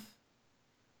South?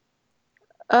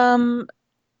 Um,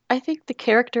 I think the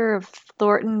character of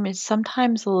Thornton is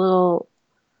sometimes a little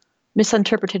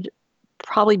misinterpreted,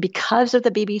 probably because of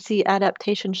the BBC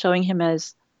adaptation showing him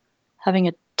as having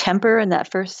a temper in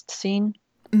that first scene.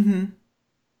 Hmm.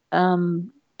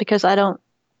 Because I don't,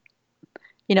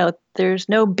 there's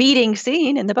no beating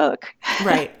scene in the book.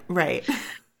 Right, right.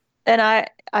 And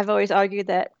I've always argued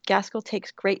that Gaskell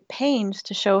takes great pains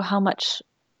to show how much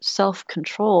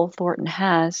self-control Thornton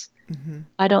has. Hmm.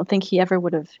 I don't think he ever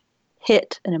would have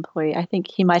hit an employee. I think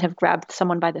he might have grabbed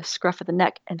someone by the scruff of the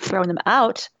neck and thrown them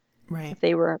out Right. if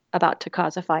they were about to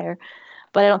cause a fire.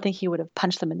 But I don't think he would have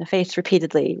punched them in the face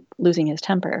repeatedly, losing his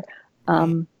temper. Right.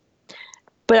 Um,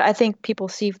 but I think people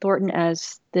see Thornton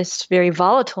as this very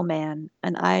volatile man,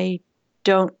 and I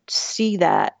don't see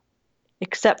that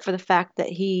except for the fact that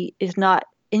he is not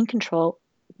in control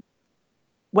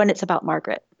when it's about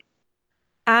Margaret.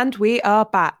 And we are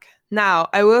back. Now,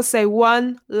 I will say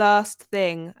one last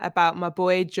thing about my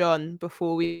boy John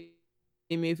before we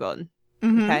move on.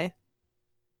 Hmm. Okay.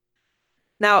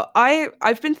 Now,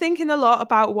 I've been thinking a lot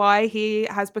about why he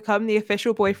has become the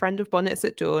official boyfriend of Bonnets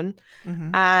at Dawn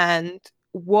Hmm. and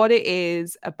what it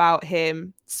is about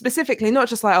him specifically, not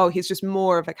just like, oh, he's just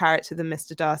more of a character than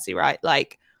Mr. Darcy, right?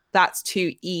 Like that's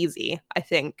too easy, I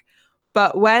think.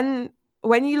 But when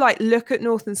you like look at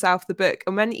North and South the book,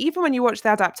 and even when you watch the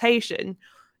adaptation,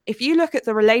 if you look at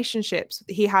the relationships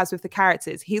that he has with the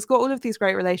characters, he's got all of these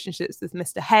great relationships with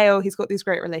Mr. Hale, he's got these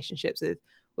great relationships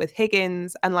with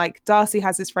Higgins, and like Darcy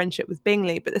has his friendship with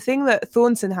Bingley. But the thing that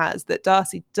Thornton has that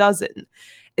Darcy doesn't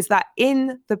is that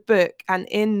in the book and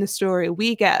in the story,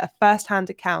 we get a first-hand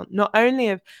account not only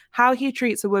of how he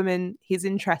treats a woman he's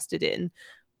interested in,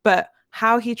 but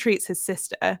how he treats his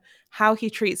sister, how he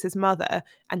treats his mother,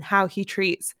 and how he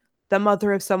treats the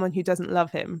mother of someone who doesn't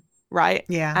love him, right?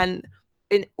 Yeah. And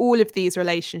in all of these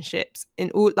relationships,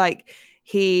 in all like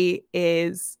he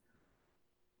is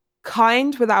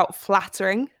kind without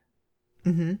flattering.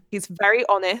 Hmm. He's very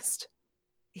honest.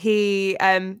 He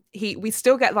we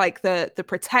still get like the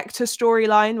protector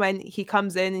storyline when he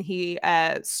comes in and he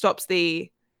stops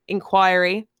the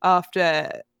inquiry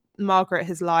after Margaret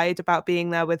has lied about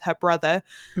being there with her brother.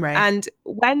 Right. And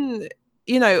when,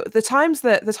 the times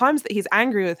that he's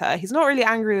angry with her, he's not really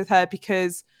angry with her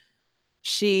because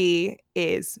she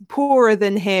is poorer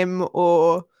than him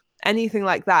or anything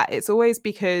like that. It's always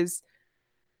because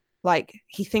like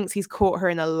he thinks he's caught her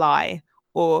in a lie,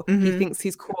 or he thinks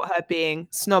he's caught her being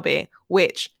snobby,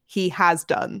 which he has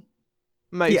done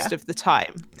most of the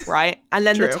time, right? And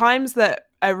then the times that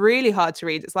are really hard to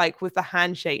read, it's like with the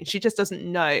handshake, she just doesn't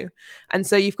know. And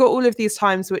so you've got all of these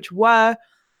times which were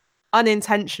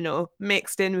unintentional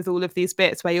mixed in with all of these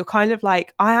bits where you're kind of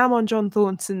like, I am on John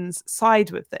Thornton's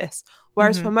side with this.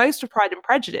 Whereas for most of Pride and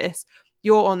Prejudice,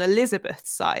 you're on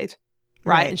Elizabeth's side.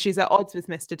 Right. And she's at odds with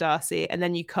Mr. Darcy, and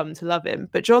then you come to love him.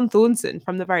 But John Thornton,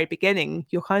 from the very beginning,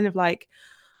 you're kind of like,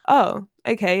 oh,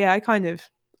 okay, yeah,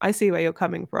 I see where you're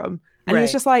coming from. And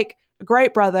he's just like a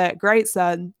great brother, great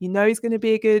son. He's going to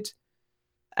be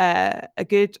a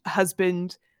good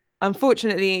husband.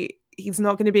 Unfortunately, he's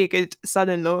not going to be a good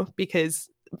son-in-law because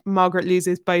Margaret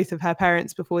loses both of her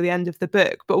parents before the end of the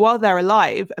book. But while they're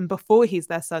alive and before he's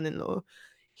their son-in-law,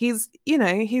 he's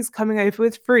coming over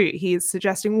with fruit. He's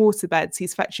suggesting waterbeds.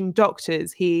 He's fetching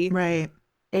doctors. He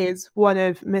is one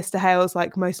of Mr. Hale's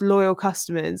like most loyal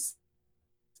customers.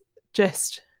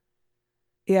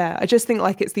 I just think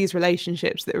like it's these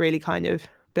relationships that really kind of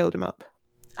build him up.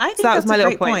 I think that's a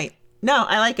great point. No,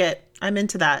 I like it. I'm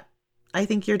into that. I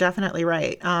think you're definitely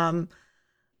right.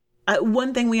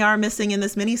 One thing we are missing in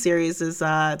this miniseries is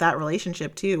that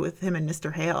relationship too with him and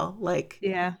Mr. Hale. Like,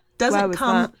 doesn't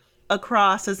come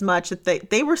across as much that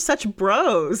they were such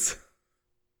bros.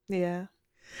 Yeah.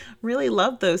 Really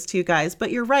love those two guys.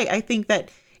 But you're right. I think that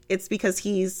it's because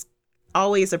he's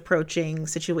always approaching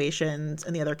situations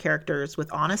and the other characters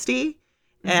with honesty.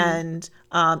 And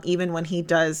even when he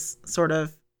does sort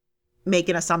of make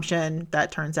an assumption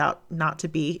that turns out not to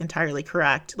be entirely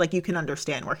correct, like you can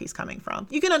understand where he's coming from.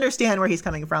 You can understand where he's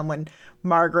coming from when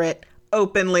Margaret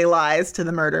openly lies to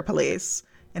the murder police.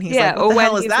 And he's like, what the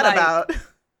hell is that about?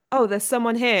 Oh, there's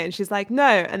someone here. And she's like, no.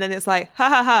 And then it's like, ha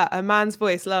ha ha, a man's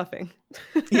voice laughing.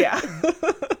 Yeah.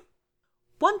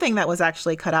 One thing that was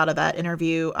actually cut out of that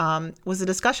interview was a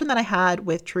discussion that I had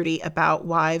with Trudy about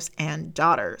wives and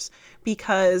daughters,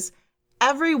 because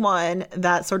everyone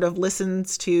that sort of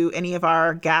listens to any of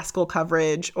our Gaskell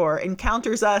coverage or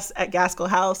encounters us at Gaskell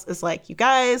House is like, you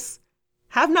guys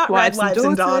have not read Wives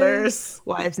and Daughters.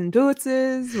 Wives and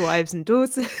Daughters, Wives and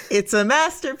Daughters. It's a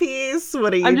masterpiece.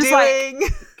 What are you doing?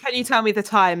 Like, can you tell me the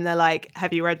time? They're like,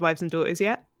 have you read Wives and Daughters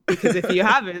yet? Because if you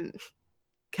haven't,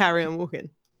 carry on walking.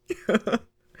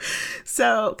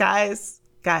 So, guys,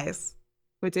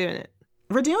 we're doing it.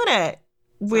 We're doing it.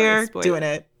 We're doing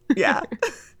it. Yeah.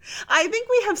 I think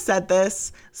we have said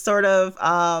this sort of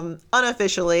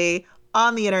unofficially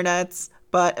on the internets,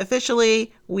 but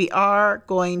officially we are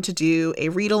going to do a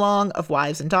read-along of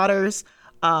Wives and Daughters.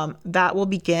 That will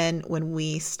begin when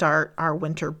we start our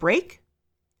winter break.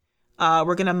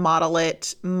 We're going to model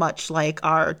it much like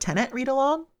our Tenet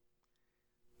read-along.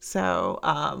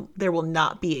 So there will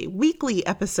not be a weekly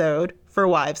episode for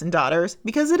Wives and Daughters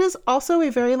because it is also a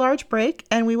very large break,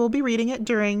 and we will be reading it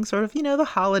during sort of, the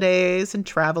holidays and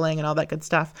traveling and all that good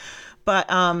stuff. But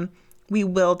we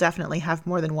will definitely have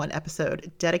more than one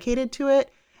episode dedicated to it,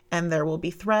 and there will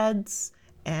be threads,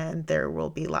 and there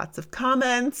will be lots of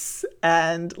comments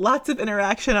and lots of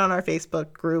interaction on our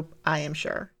Facebook group, I am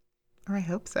sure. Or I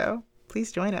hope so.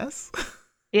 Please join us.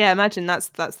 Yeah, imagine that's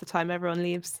the time everyone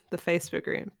leaves the Facebook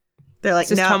group. They're like,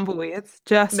 just tumbleweeds.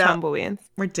 Tumbleweeds.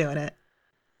 We're doing it.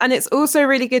 And it's also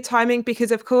really good timing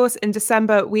because, of course, in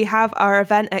December, we have our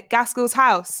event at Gaskell's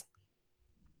house.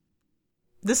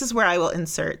 This is where I will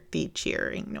insert the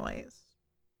cheering noise.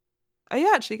 Are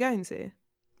you actually going to?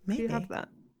 Maybe. Do you have that?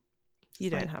 You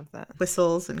don't have that.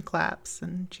 Whistles and claps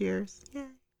and cheers.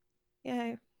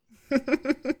 Yay.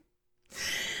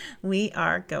 We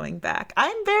are going back.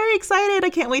 I'm very excited. I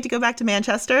can't wait to go back to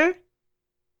Manchester.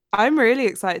 I'm really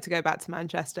excited to go back to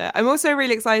Manchester. I'm also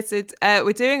really excited.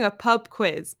 We're doing a pub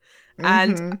quiz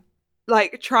and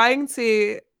like trying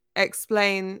to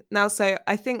explain now. So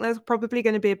I think there's probably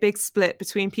going to be a big split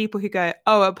between people who go,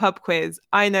 oh, a pub quiz.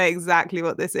 I know exactly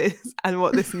what this is and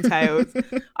what this entails.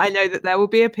 I know that there will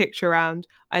be a picture round.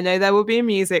 I know there will be a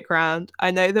music round.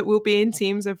 I know that we'll be in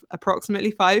teams of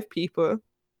approximately 5 people.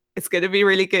 It's going to be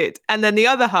really good. And then the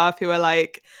other half who are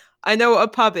like, I know what a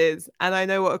pub is and I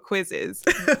know what a quiz is,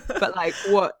 but like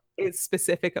what is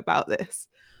specific about this?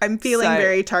 I'm feeling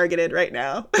very targeted right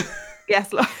now.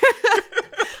 Yes.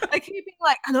 I keep being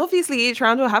like, and obviously each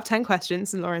round will have 10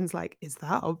 questions. And Lauren's like, is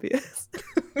that obvious?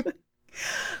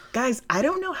 Guys, I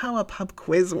don't know how a pub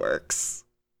quiz works.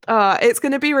 It's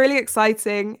going to be really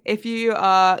exciting if you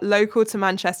are local to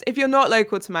Manchester. If you're not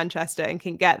local to Manchester and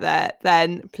can get there,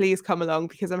 then please come along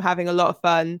because I'm having a lot of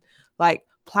fun, like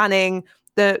planning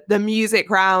the music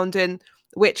round and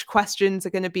which questions are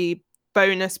going to be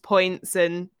bonus points.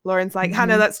 And Lauren's like,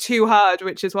 Hannah, that's too hard,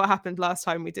 which is what happened last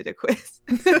time we did a quiz.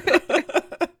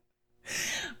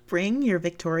 Bring your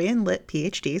Victorian lit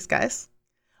PhDs, guys.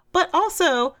 But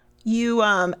also, you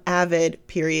avid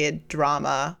period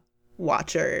drama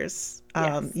watchers,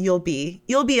 Yes. you'll be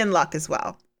in luck as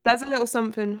well. There's a little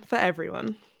something for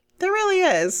everyone. There really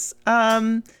is.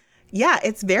 Yeah,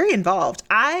 it's very involved.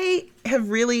 I have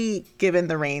really given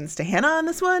the reins to Hannah on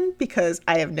this one because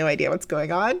I have no idea what's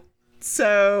going on.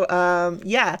 So,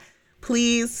 yeah,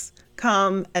 please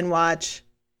come and watch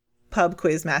Pub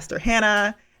Quiz Master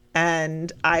Hannah,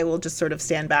 and I will just sort of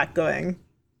stand back going,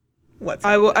 what's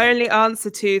I will happening? only answer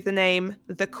to the name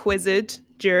The Quizzard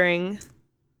during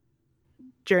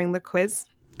the quiz.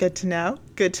 Good to know.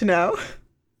 Good to know.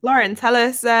 Lauren, tell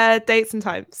us dates and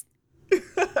times.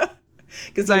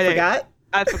 Because you forgot?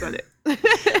 I forgot it.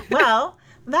 Well,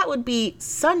 that would be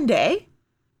Sunday,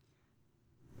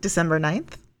 December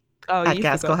 9th at you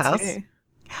Gaskell forgot House. too.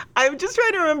 I'm just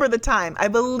trying to remember the time. I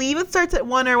believe it starts at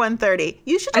 1 or 1:30.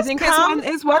 You should just I think come.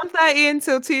 it's 1:30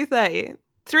 until 2:30.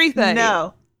 3:30.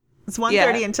 No, it's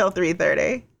 1:30 until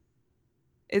 3:30.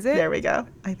 Is it? There we go.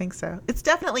 I think so. It's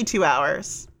definitely 2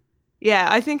 hours. Yeah,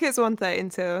 I think it's 1:30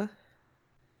 until.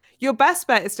 Your best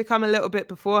bet is to come a little bit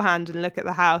beforehand and look at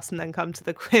the house and then come to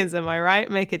the quiz. Am I right?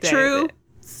 Make a day True of it.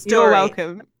 story. You're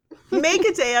welcome. Make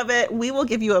a day of it. We will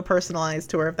give you a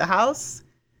personalized tour of the house,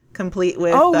 complete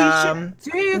with We should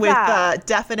do that. with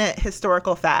definite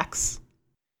historical facts.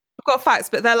 I've got facts,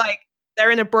 but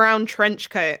they're in a brown trench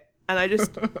coat, and I'm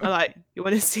like, you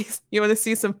want to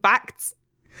see some facts?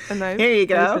 And then Here you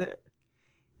go. open it.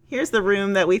 Here's the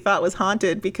room that we thought was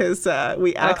haunted because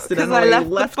we 'Cause accidentally I left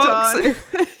left the box on.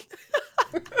 open.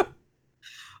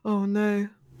 Oh no.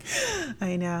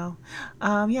 I know.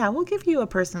 Yeah, we'll give you a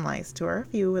personalized tour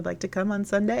if you would like to come on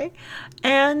Sunday.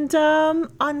 And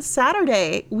on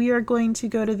Saturday, we are going to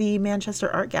go to the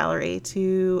Manchester Art Gallery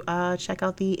to check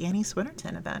out the Annie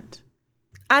Swinnerton event.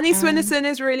 Annie Swinnerton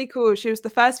is really cool. She was the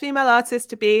first female artist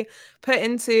to be put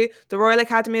into the Royal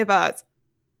Academy of Arts.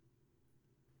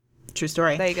 True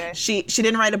story. There you go. She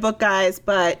didn't write a book, guys,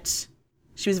 but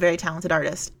she was a very talented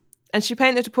artist. And she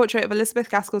painted a portrait of Elizabeth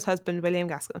Gaskell's husband, William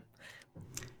Gaskell.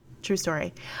 True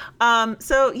story.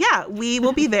 So yeah, we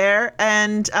will be there.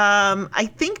 And I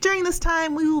think during this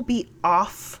time we will be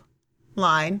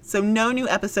offline. So no new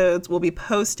episodes will be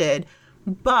posted.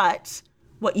 But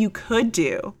what you could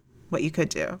do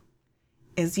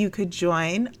is you could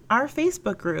join our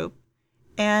Facebook group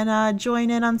and join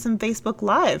in on some Facebook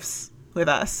Lives with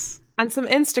us. And some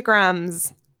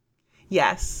Instagrams.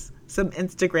 Yes, some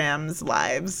Instagrams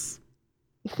lives.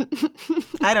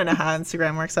 I don't know how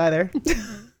Instagram works either.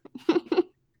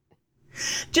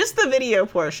 Just the video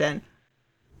portion.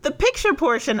 The picture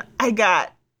portion, I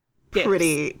got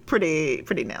pretty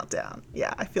nailed down.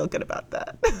 Yeah, I feel good about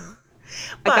that.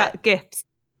 I got gifts.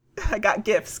 I got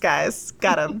gifts, guys.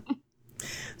 Got them.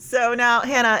 So now,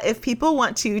 Hannah, if people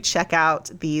want to check out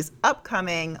these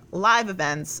upcoming live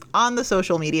events on the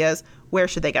social medias, where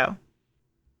should they go?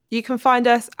 You can find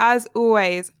us, as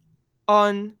always,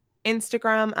 on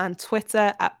Instagram and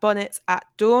Twitter at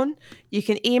bonnets@dawn. You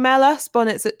can email us,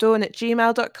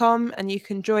 bonnets@dawn@gmail.com, and you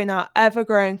can join our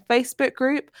ever-growing Facebook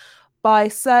group by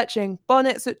searching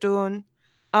Bonnets at Dawn,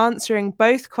 answering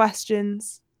both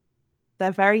questions.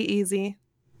 They're very easy.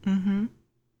 Mm-hmm.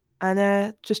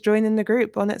 And just join in the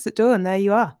group, Bonnets at Dawn. There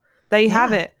you are. There you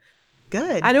have it.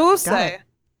 Good. And Got also, it.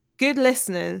 good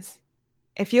listeners,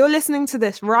 if you're listening to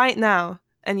this right now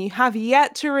and you have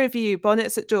yet to review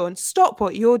Bonnets at Dawn, stop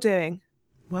what you're doing.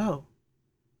 Whoa.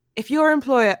 If your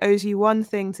employer owes you one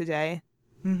thing today,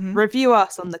 Mm-hmm. review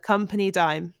us on the company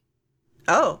dime.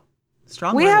 Oh,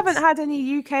 strong We words. haven't had any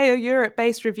UK or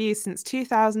Europe-based reviews since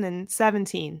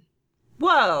 2017.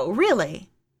 Whoa, really?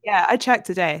 Yeah, I checked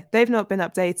today. They've not been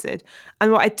updated.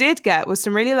 And what I did get was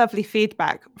some really lovely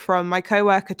feedback from my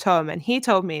coworker Tom, and he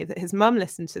told me that his mum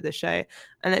listened to the show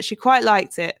and that she quite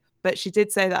liked it, but she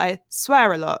did say that I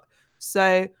swear a lot.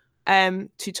 So,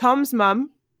 to Tom's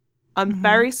mum, I'm Mhm.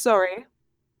 very sorry.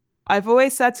 I've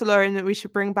always said to Lauren that we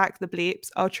should bring back the bleeps.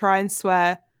 I'll try and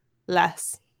swear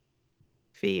less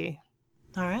for you.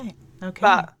 All right. Okay.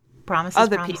 But promises,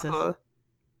 other promises. people,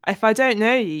 if I don't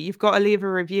know you, you've got to leave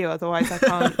a review. Otherwise, I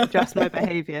can't adjust my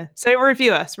behavior. So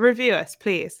review us,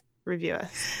 please. Review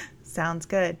us. Sounds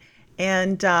good.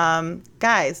 And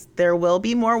guys, there will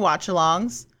be more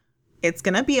watch-alongs. It's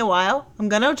going to be a while. I'm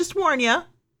going to just warn you.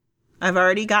 I've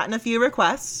already gotten a few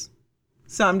requests.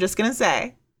 So I'm just going to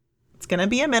say it's going to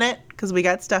be a minute because we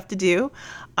got stuff to do.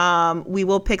 We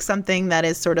will pick something that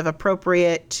is sort of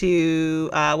appropriate to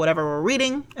whatever we're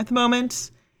reading at the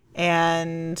moment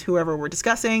and whoever we're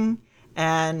discussing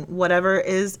and whatever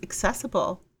is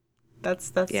accessible.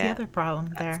 That's the other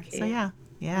problem there. So yeah.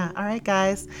 All right,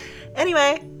 guys.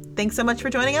 Anyway, thanks so much for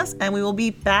joining us, and we will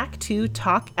be back to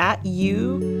talk at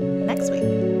you next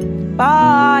week.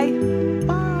 Bye.